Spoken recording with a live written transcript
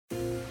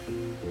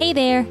Hey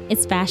there,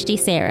 it's Vashti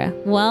Sarah.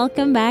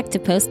 Welcome back to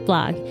Post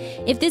Blog.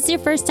 If this is your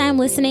first time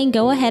listening,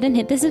 go ahead and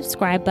hit the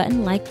subscribe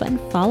button, like button,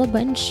 follow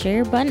button,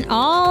 share button,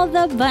 all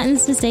the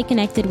buttons to stay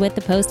connected with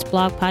the Post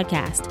Blog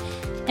podcast.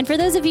 And for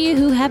those of you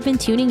who have been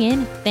tuning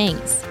in,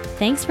 thanks.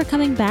 Thanks for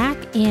coming back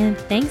and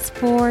thanks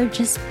for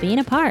just being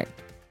a part.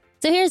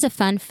 So here's a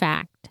fun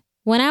fact.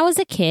 When I was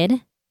a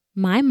kid,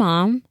 my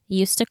mom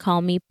used to call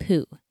me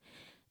Pooh.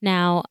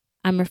 Now,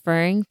 I'm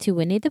referring to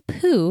Winnie the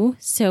Pooh.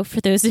 So for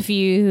those of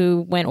you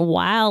who went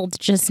wild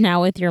just now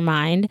with your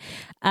mind,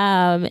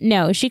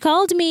 no, she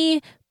called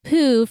me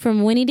Pooh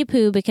from Winnie the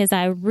Pooh because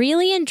I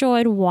really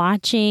enjoyed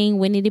watching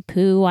Winnie the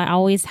Pooh. I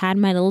always had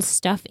my little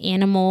stuffed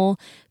animal,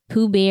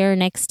 Pooh Bear,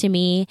 next to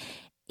me.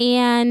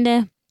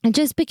 And it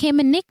just became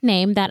a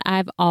nickname that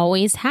I've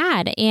always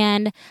had.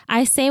 And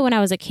I say when I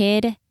was a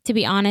kid, to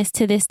be honest,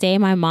 to this day,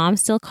 my mom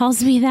still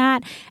calls me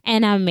that,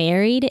 and I'm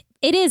married.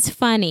 It is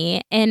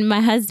funny, and my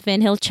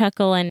husband, he'll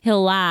chuckle and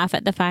he'll laugh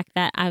at the fact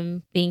that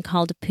I'm being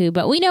called Pooh,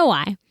 but we know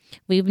why.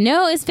 We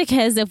know it's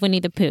because of Winnie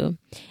the Pooh.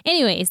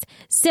 Anyways,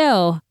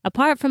 so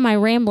apart from my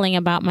rambling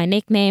about my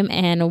nickname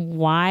and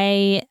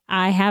why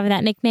I have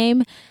that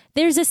nickname,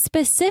 there's a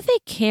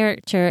specific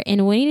character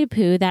in Winnie the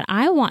Pooh that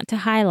I want to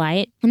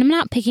highlight. And I'm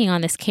not picking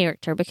on this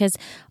character because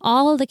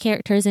all of the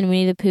characters in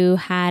Winnie the Pooh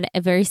had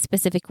a very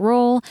specific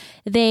role.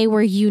 They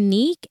were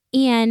unique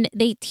and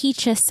they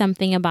teach us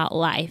something about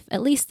life.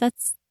 At least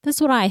that's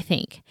what I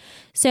think.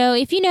 So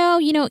if you know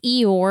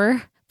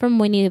Eeyore from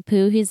Winnie the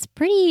Pooh, he's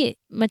pretty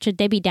much a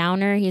Debbie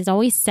Downer. He's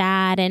always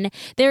sad, and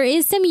there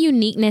is some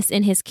uniqueness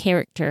in his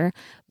character.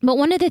 But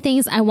one of the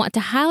things I want to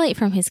highlight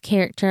from his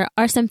character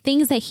are some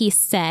things that he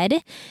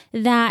said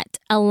that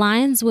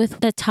aligns with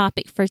the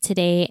topic for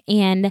today.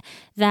 And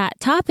that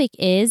topic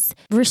is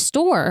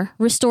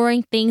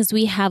restoring things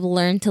we have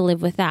learned to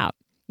live without.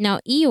 Now,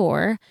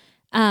 Eeyore,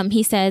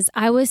 he says,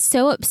 I was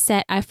so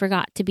upset I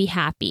forgot to be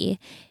happy.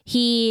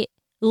 He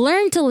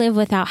learned to live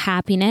without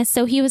happiness.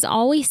 So he was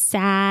always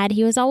sad.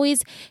 He was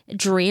always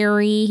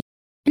dreary.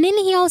 And then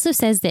he also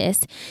says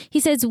this. He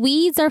says,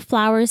 weeds are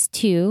flowers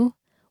too,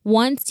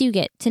 once you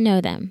get to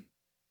know them.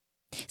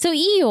 So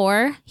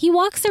Eeyore, he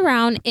walks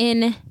around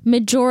in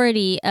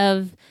majority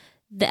of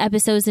the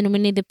episodes in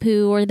Winnie the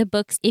Pooh or the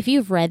books, if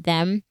you've read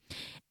them.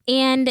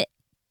 And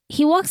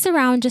he walks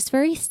around just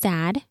very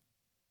sad,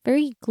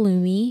 very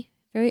gloomy,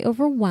 very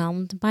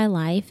overwhelmed by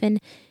life.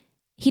 And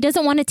he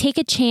doesn't want to take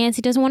a chance.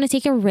 He doesn't want to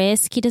take a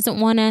risk. He doesn't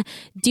want to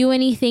do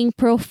anything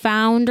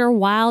profound or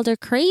wild or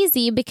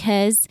crazy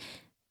because,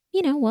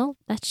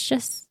 that's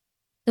just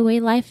the way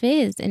life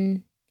is.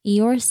 And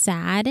Eeyore's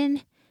sad.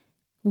 And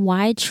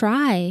why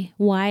try?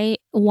 Why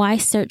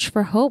search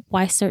for hope?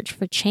 Why search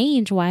for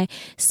change? Why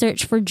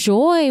search for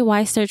joy?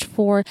 Why search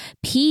for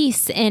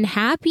peace and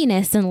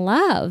happiness and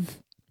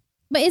love?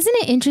 But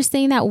isn't it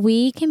interesting that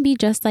we can be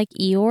just like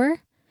Eeyore?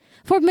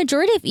 For the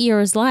majority of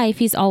Eeyore's life,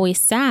 he's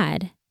always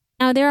sad.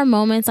 Now, there are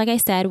moments, like I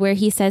said, where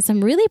he says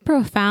some really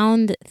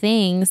profound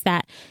things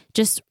that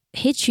just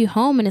hit you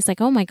home. And it's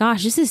like, oh my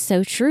gosh, this is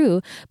so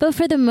true. But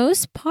for the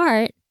most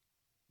part,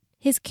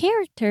 his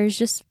character is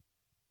just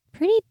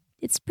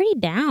it's pretty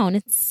down.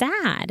 It's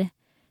sad.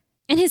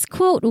 And his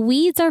quote,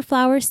 weeds are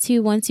flowers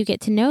too once you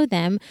get to know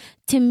them.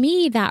 To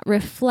me, that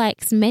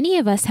reflects many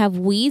of us have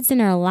weeds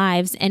in our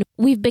lives and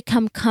we've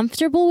become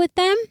comfortable with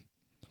them.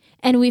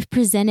 And we've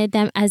presented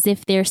them as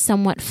if they're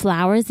somewhat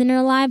flowers in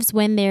our lives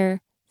when they're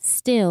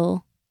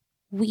still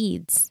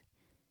weeds.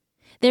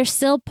 There's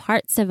still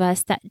parts of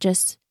us that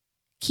just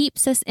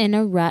keeps us in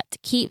a rut,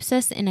 keeps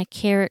us in a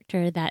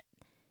character that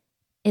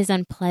is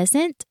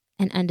unpleasant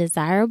and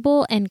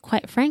undesirable and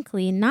quite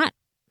frankly not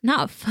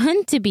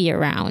fun to be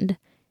around.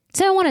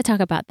 So I want to talk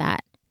about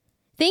that.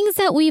 Things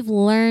that we've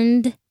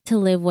learned to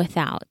live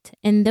without.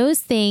 And those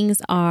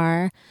things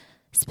are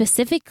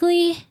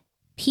specifically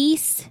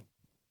peace,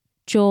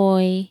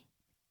 joy,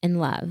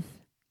 and love.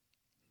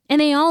 And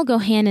they all go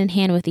hand in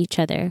hand with each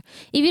other.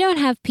 If you don't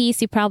have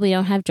peace, you probably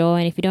don't have joy.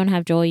 And if you don't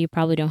have joy, you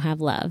probably don't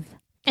have love.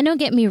 And don't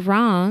get me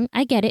wrong.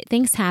 I get it.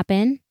 Things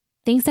happen.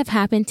 Things have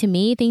happened to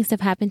me. Things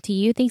have happened to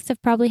you. Things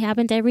have probably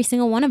happened to every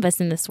single one of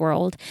us in this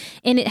world.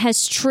 And it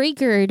has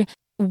triggered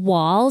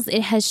walls.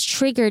 It has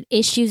triggered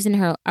issues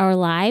in our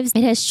lives.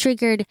 It has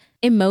triggered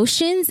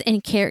emotions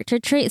and character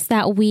traits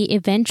that we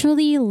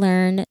eventually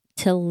learn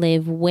to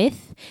live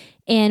with.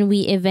 And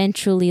we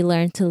eventually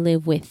learn to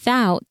live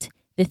without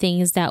the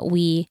things that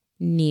we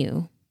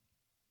knew.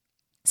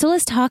 So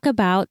let's talk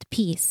about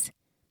peace.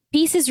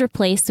 Peace is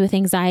replaced with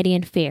anxiety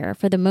and fear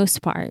for the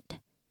most part.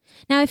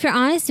 Now, if you're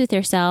honest with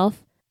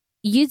yourself,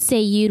 you'd say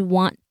you'd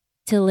want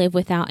to live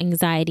without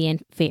anxiety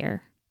and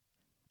fear.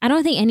 I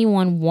don't think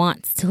anyone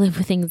wants to live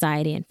with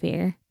anxiety and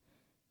fear.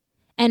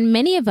 And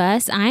many of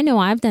us, I know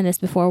I've done this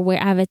before,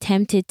 where I've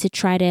attempted to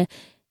try to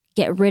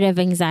get rid of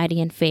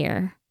anxiety and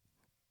fear.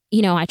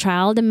 I try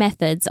all the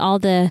methods, all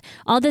the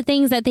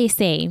things that they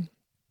say.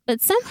 But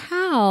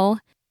somehow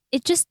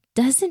it just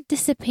doesn't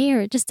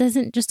disappear. It just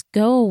doesn't just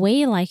go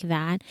away like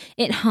that.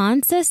 It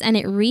haunts us and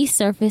it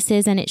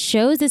resurfaces and it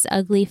shows its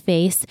ugly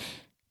face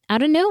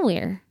out of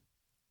nowhere.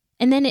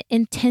 And then it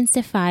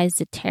intensifies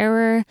the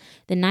terror,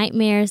 the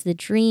nightmares, the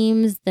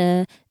dreams,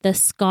 the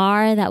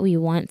scar that we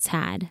once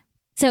had.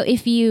 So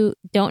if you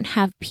don't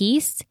have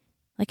peace,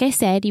 like I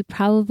said, you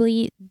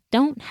probably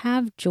don't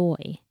have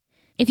joy.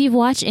 If you've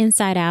watched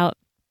Inside Out,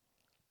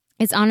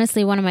 it's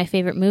honestly one of my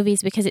favorite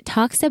movies because it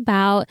talks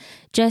about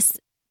just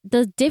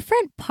the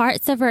different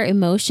parts of our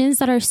emotions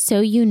that are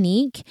so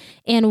unique,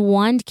 and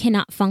one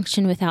cannot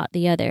function without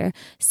the other.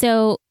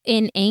 So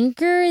in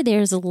anger,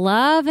 there's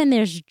love and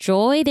there's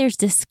joy, there's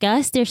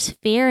disgust, there's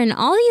fear, and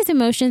all these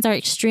emotions are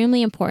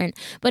extremely important.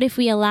 But if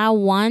we allow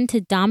one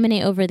to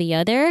dominate over the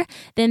other,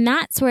 then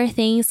that's where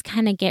things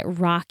kind of get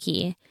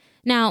rocky.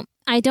 Now,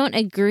 I don't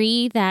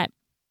agree that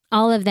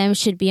all of them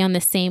should be on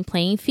the same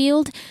playing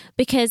field,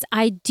 because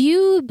I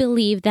do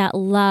believe that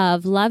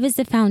love is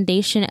the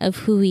foundation of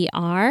who we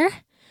are.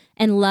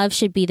 And love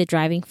should be the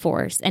driving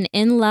force. And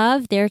in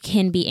love, there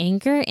can be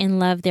anger. In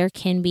love, there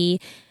can be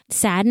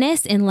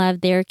sadness. In love,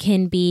 there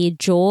can be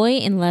joy.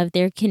 In love,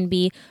 there can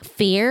be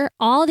fear.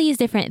 All these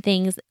different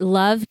things,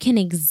 love can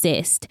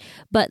exist.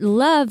 But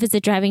love is a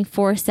driving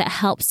force that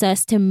helps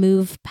us to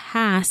move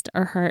past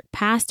our hurt,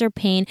 past our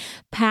pain,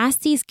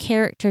 past these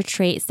character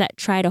traits that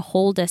try to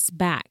hold us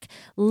back.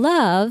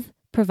 Love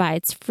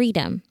provides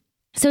freedom.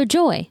 So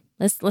joy.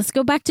 Let's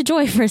go back to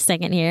joy for a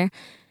second here.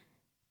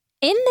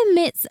 In the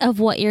midst of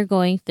what you're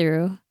going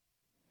through,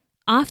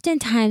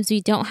 oftentimes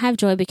we don't have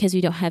joy because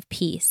we don't have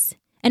peace.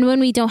 And when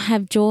we don't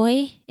have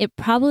joy, it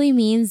probably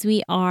means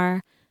we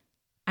are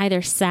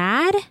either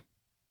sad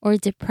or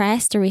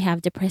depressed, or we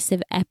have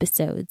depressive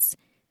episodes.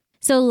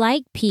 So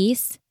like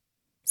peace,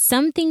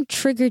 something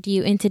triggered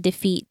you into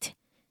defeat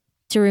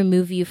to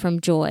remove you from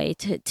joy,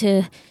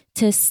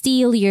 to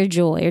steal your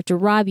joy or to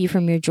rob you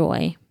from your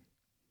joy.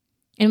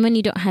 And when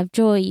you don't have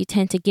joy, you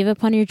tend to give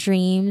up on your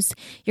dreams,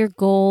 your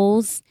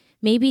goals,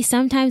 maybe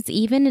sometimes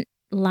even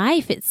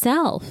life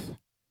itself.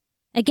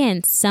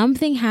 Again,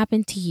 something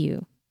happened to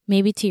you,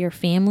 maybe to your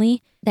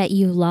family, that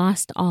you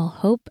lost all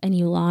hope and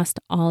you lost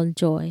all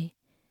joy.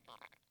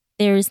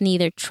 There is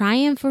neither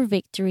triumph or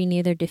victory,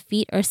 neither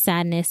defeat or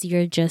sadness.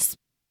 You're just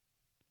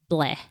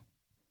bleh,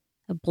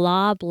 a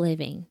blob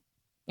living.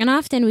 And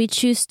often we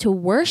choose to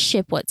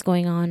worship what's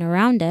going on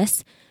around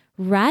us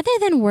rather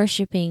than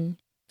worshiping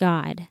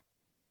God.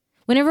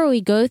 Whenever we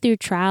go through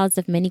trials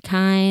of many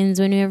kinds,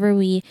 whenever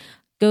we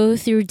go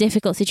through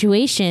difficult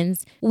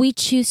situations, we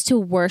choose to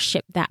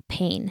worship that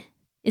pain.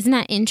 Isn't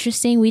that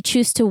interesting? We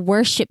choose to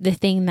worship the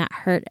thing that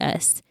hurt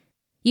us.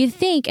 You'd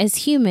think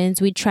as humans,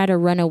 we'd try to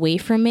run away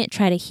from it,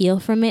 try to heal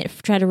from it,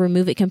 try to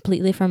remove it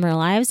completely from our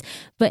lives.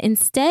 But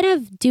instead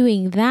of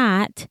doing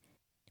that,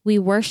 we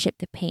worship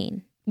the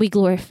pain. We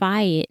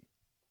glorify it.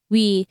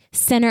 We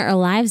center our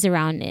lives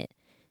around it.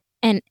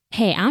 And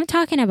hey, I'm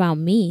talking about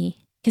me.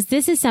 Because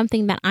this is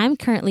something that I'm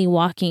currently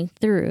walking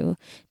through,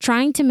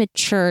 trying to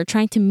mature,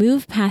 trying to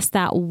move past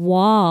that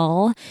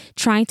wall,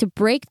 trying to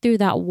break through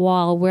that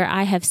wall where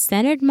I have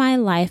centered my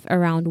life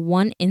around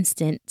one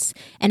instance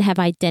and have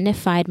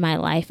identified my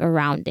life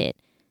around it.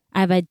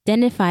 I've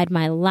identified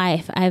my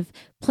life. I've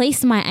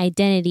placed my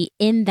identity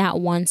in that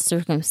one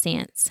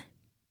circumstance.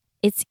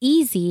 It's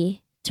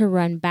easy to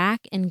run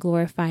back and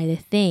glorify the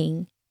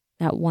thing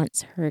that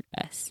once hurt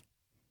us.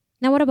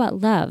 Now, what about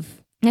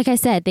love? Like I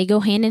said, they go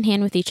hand in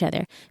hand with each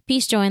other.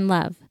 Peace, joy, and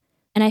love.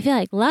 And I feel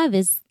like love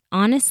is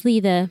honestly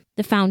the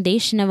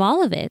foundation of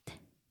all of it.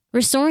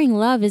 Restoring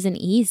love isn't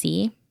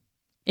easy.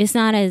 It's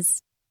not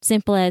as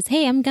simple as,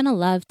 hey, I'm going to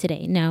love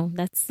today. No,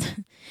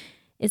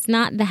 it's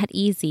not that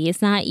easy.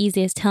 It's not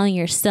easy as telling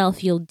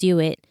yourself you'll do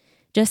it,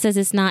 just as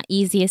it's not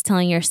easy as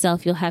telling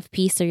yourself you'll have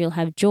peace or you'll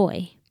have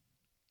joy.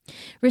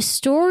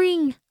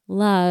 Restoring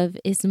love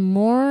is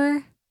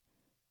more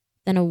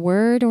than a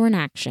word or an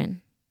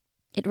action.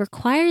 It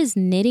requires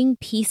knitting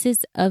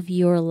pieces of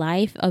your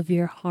life, of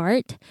your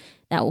heart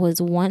that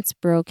was once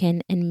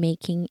broken and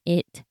making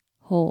it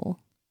whole.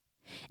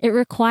 It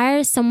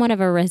requires somewhat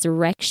of a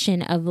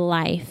resurrection of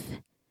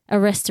life, a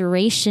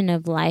restoration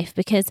of life,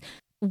 because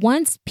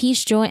once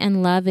peace, joy,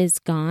 and love is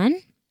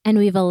gone and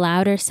we've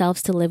allowed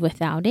ourselves to live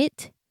without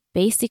it,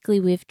 basically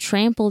we've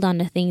trampled on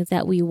the things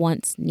that we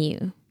once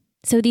knew.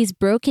 So these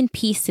broken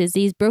pieces,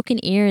 these broken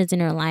areas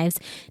in our lives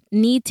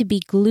need to be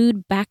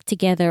glued back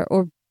together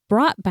or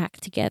brought back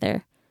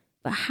together.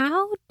 But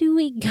how do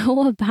we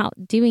go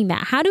about doing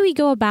that? How do we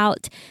go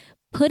about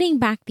putting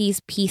back these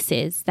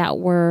pieces that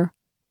were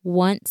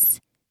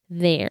once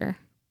there?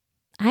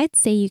 I'd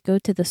say you go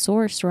to the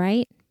source,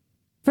 right?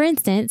 For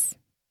instance,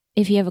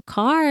 if you have a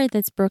car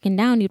that's broken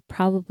down, you'd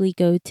probably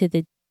go to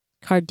the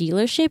car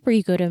dealership or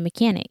you go to a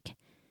mechanic.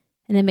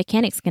 And the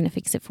mechanic's going to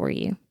fix it for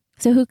you.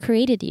 So who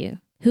created you?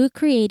 Who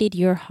created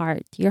your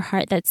heart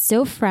that's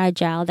so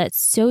fragile,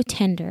 that's so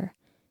tender?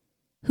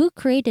 Who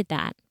created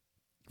that?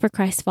 For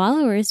Christ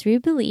followers, we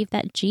believe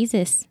that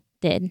Jesus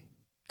did.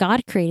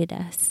 God created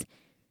us.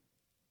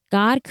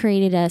 God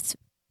created us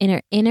in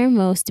our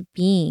innermost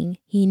being.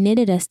 He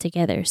knitted us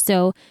together.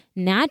 So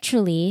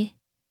naturally,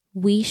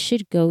 we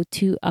should go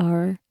to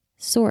our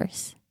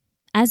source.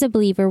 As a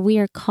believer, we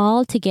are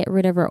called to get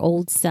rid of our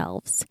old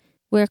selves.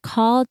 We're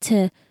called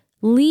to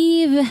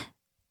leave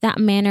that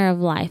manner of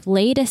life,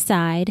 lay it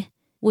aside,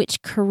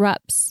 which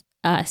corrupts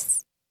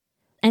us,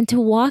 and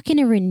to walk in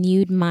a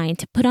renewed mind,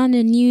 to put on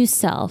a new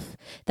self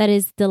that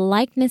is the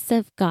likeness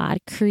of God,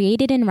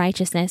 created in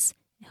righteousness,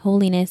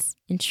 holiness,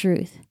 and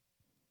truth.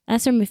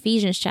 That's from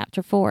Ephesians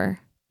chapter 4.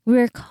 We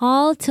are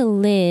called to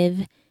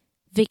live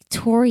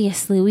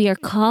victoriously. We are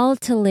called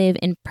to live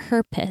in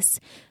purpose.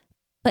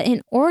 But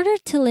in order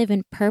to live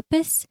in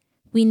purpose,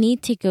 we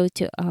need to go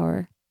to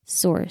our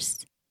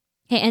source.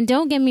 Hey, and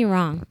don't get me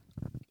wrong.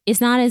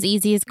 It's not as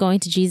easy as going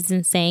to Jesus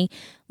and saying,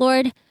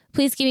 Lord,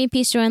 please give me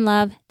peace, joy, and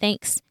love.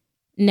 Thanks.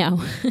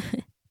 No,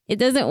 it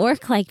doesn't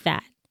work like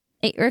that.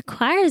 It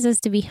requires us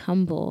to be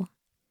humble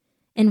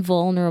and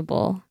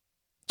vulnerable.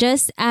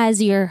 Just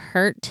as your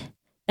hurt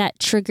that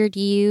triggered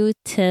you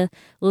to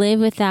live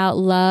without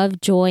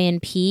love, joy,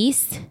 and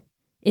peace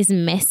is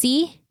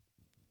messy,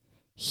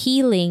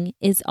 healing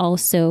is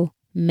also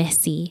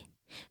messy.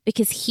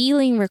 Because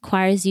healing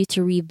requires you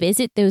to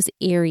revisit those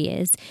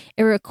areas.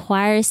 It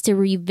requires to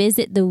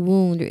revisit the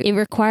wound. It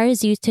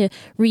requires you to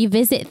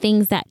revisit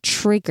things that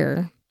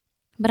trigger.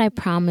 But I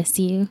promise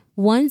you,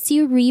 once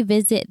you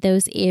revisit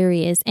those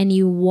areas and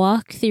you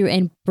walk through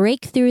and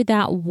break through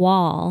that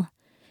wall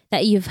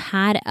that you've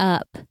had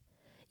up,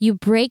 you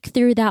break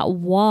through that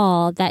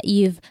wall that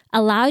you've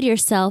allowed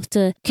yourself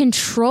to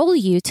control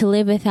you to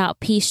live without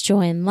peace,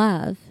 joy, and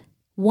love.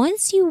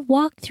 Once you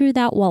walk through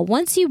that wall,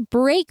 once you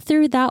break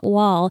through that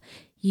wall,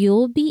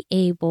 you'll be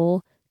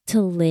able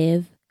to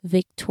live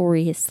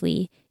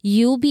victoriously.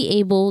 You'll be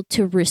able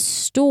to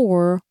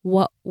restore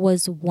what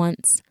was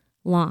once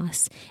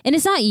lost. And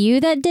it's not you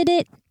that did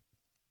it.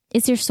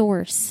 It's your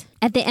source.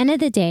 At the end of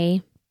the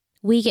day,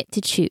 we get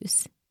to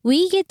choose.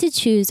 We get to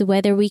choose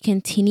whether we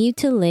continue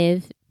to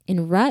live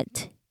in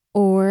rut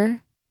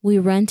or we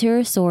run to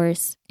our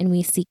source and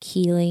we seek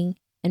healing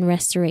and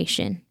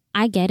restoration.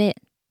 I get it.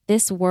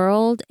 This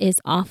world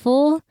is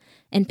awful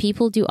and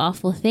people do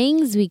awful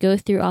things. We go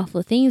through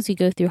awful things. We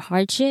go through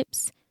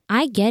hardships.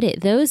 I get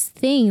it. Those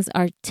things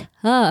are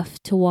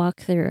tough to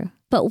walk through.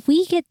 But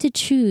we get to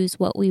choose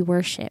what we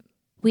worship.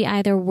 We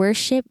either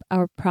worship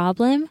our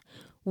problem,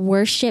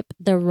 worship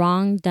the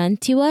wrong done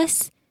to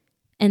us,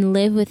 and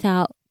live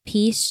without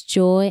peace,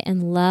 joy,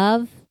 and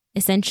love,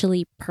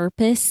 essentially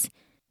purpose.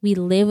 We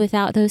live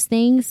without those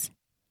things.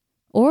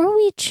 Or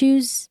we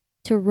choose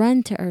to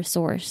run to our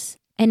source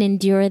and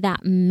endure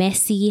that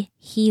messy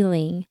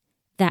healing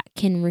that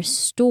can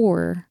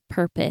restore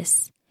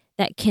purpose,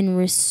 that can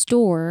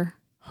restore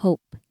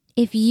hope.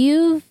 If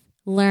you've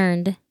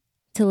learned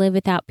to live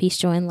without peace,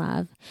 joy, and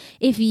love,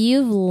 if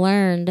you've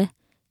learned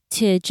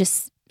to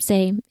just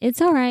say,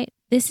 it's all right,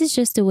 this is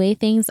just the way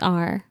things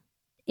are.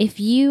 If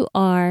you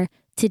are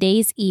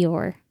today's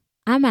Eeyore,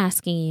 I'm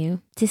asking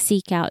you to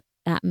seek out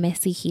that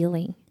messy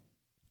healing.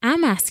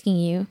 I'm asking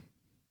you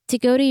to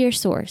go to your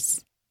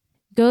source.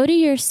 Go to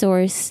your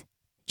source,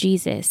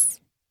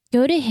 Jesus.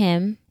 Go to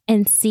him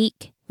and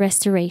seek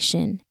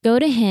restoration. Go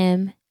to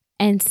him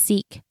and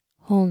seek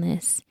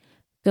wholeness.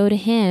 Go to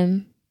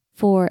him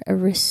for a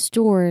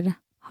restored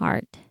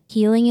heart.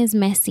 Healing is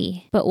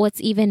messy, but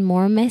what's even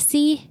more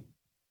messy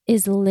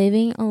is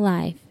living a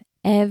life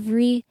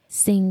every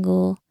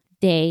single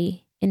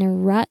day in a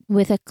rut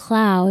with a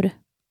cloud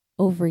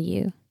over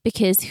you.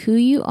 Because who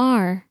you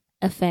are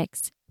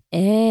affects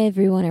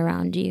everyone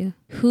around you.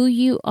 Who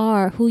you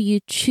are, who you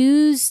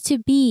choose to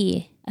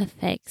be,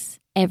 affects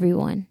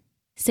everyone.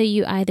 So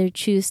you either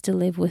choose to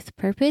live with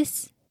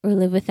purpose or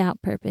live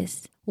without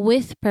purpose.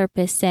 With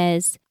purpose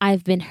says,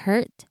 I've been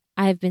hurt,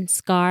 I've been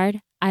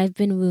scarred, I've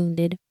been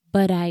wounded,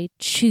 but I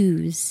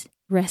choose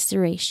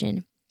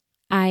restoration.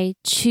 I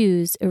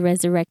choose a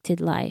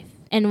resurrected life.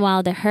 And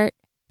while the hurt,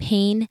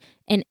 pain,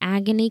 and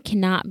agony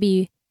cannot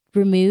be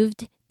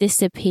removed,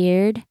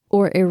 disappeared,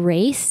 or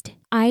erased,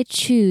 I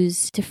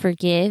choose to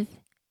forgive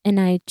and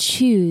I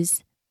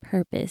choose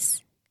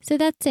purpose. So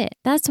that's it.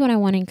 That's what I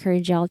want to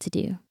encourage y'all to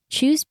do.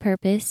 Choose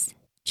purpose,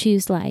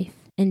 choose life,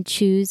 and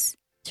choose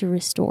to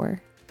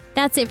restore.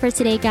 That's it for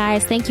today,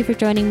 guys. Thank you for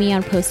joining me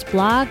on Post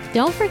Blog.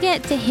 Don't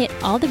forget to hit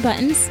all the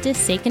buttons to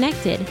stay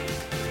connected.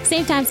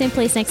 Same time, same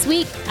place next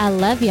week. I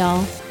love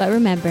y'all, but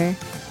remember,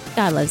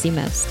 God loves you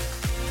most.